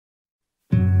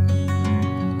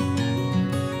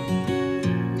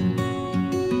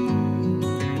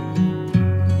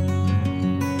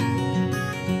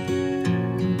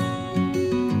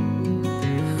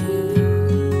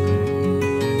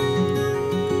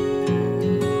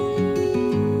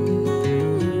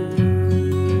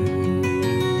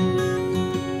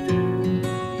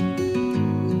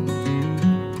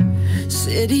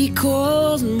City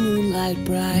cold and moonlight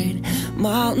bright,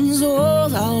 mountains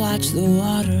old, I'll watch the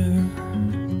water.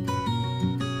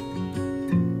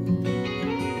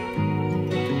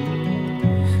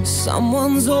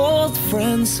 Someone's old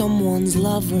friend, someone's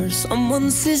lover,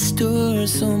 someone's sister,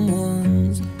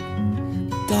 someone's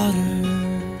daughter.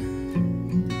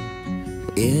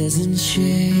 Isn't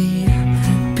she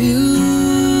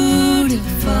beautiful?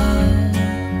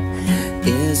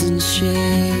 Isn't she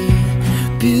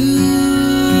beautiful?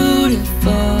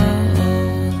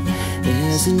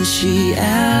 Isn't she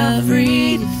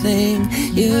everything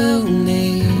you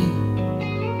need?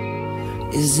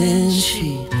 Isn't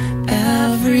she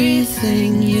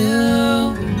everything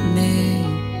you need?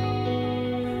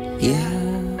 Yeah.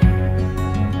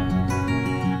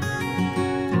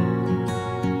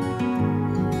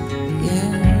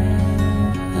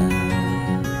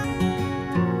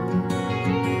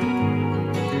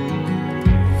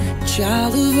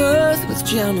 Child of earth with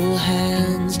gentle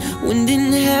hands, wind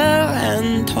in hair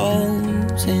and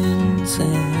toes in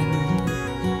sand.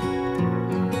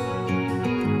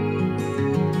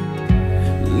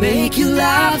 Make you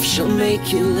laugh, she'll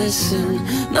make you listen.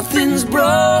 Nothing's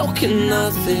broken,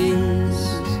 nothing's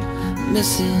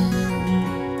missing.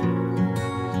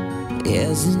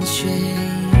 Isn't she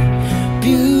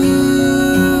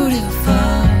beautiful?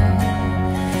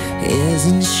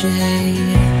 Isn't she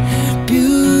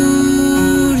beautiful?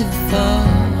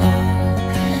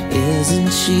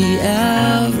 Isn't she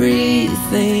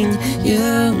everything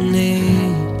you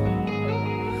need?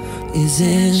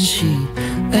 Isn't she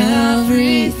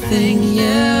everything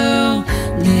you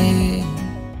need?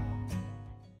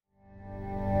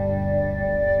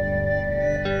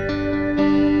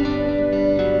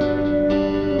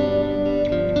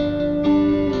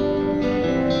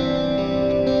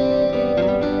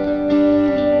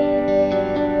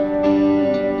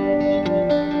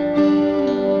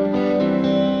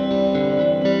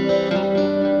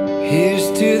 Here's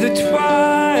to the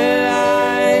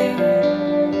twilight,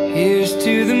 here's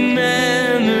to the memories.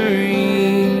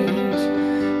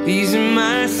 These are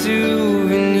my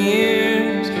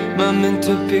souvenirs, my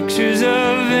mental pictures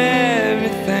of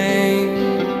everything.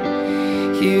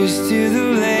 Here's to the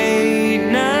late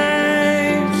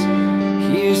nights,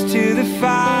 here's to the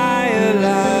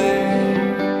firelight.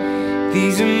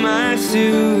 These are my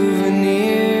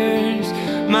souvenirs,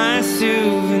 my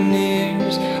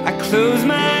souvenirs. I close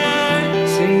my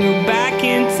eyes and go back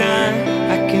in time.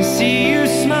 I can see you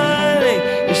smiling,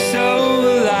 you're so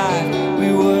alive. We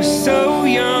were so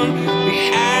young, we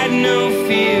had no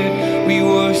fear. We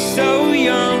were so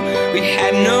young, we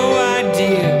had no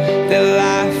idea that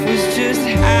life was just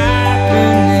happening.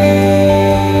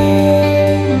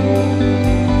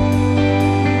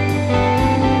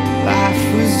 Life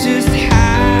was just happening.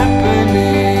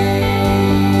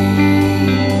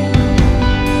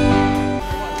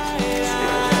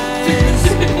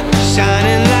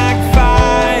 Shining like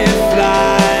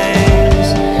fireflies.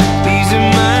 These are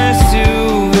my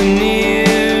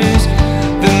souvenirs,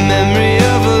 the memory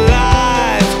of a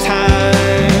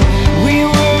lifetime. We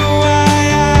were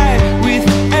wide-eyed with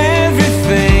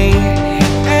everything,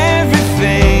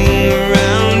 everything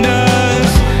around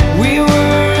us. We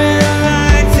were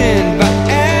enlightened by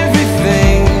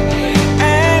everything,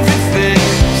 everything.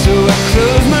 So I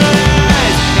close my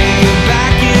eyes and go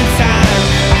back in time.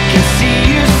 I can see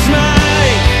you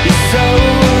smiling, you're so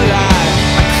alive.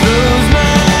 I close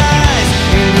my eyes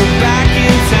and go back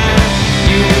in time.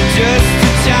 You were just a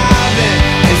child then,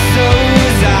 and so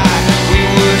was I. We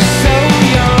were so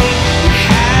young, we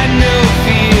had no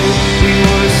fear. We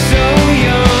were so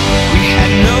young, we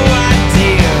had no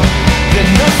idea that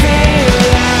nothing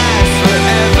lasts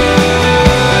forever.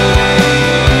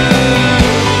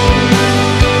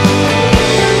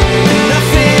 And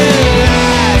nothing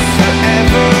lasts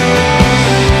forever.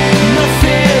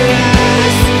 Nothing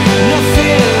lasts,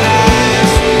 nothing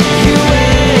lasts. You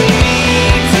and me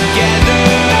together,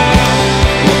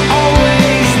 we're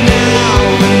always now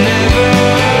and never.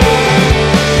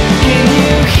 Can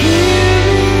you hear me?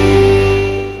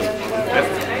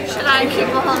 Should I keep a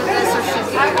hold of this or should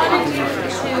we?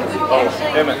 Oh,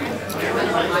 Emmett.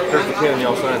 Here's the pen,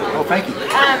 y'all signed it. Oh, thank you.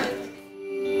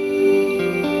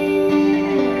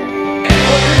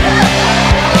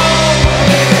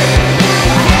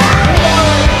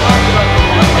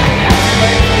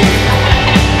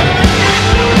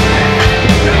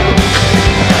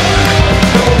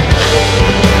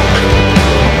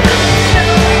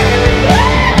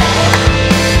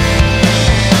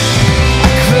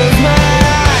 Close my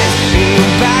eyes and go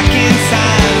back in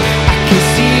time. I can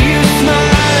see you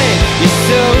smiling, you're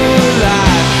so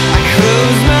alive. I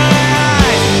close my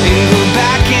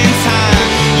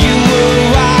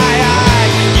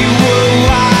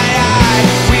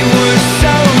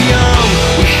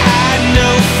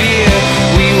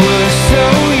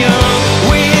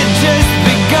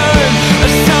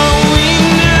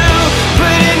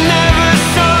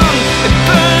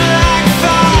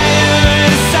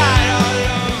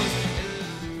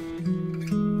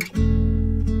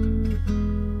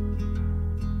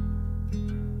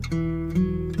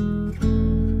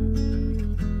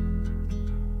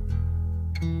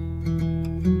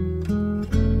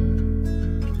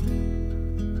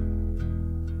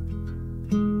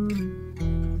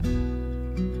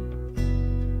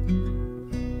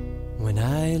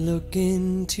look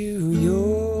into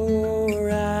your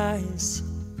eyes,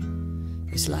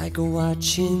 it's like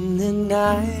watching the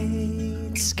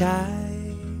night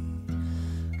sky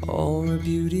or a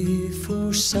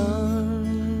beautiful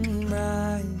sunrise.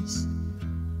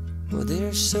 Well,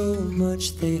 there's so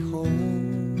much they hold,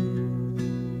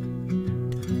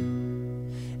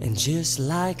 and just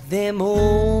like them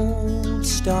old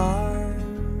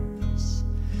stars,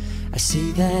 I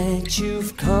see that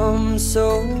you've come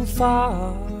so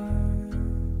far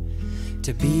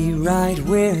to be right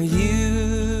where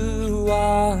you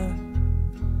are.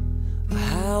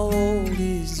 How old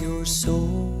is your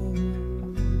soul?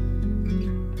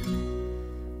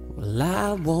 Well,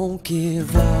 I won't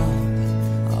give up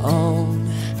on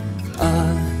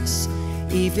us,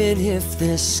 even if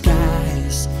the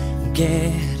skies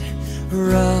get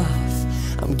rough.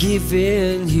 I'm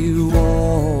giving you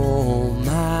all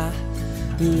my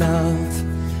love.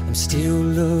 I'm still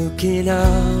looking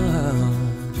up,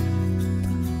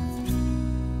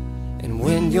 and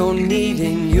when you're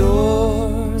needing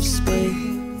your space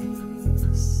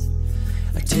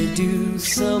to do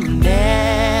some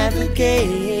navigating,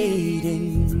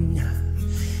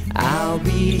 I'll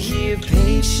be here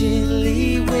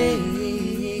patiently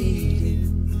waiting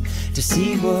to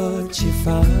see what you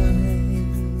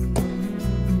find.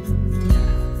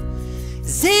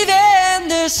 'Cause even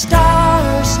the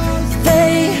stars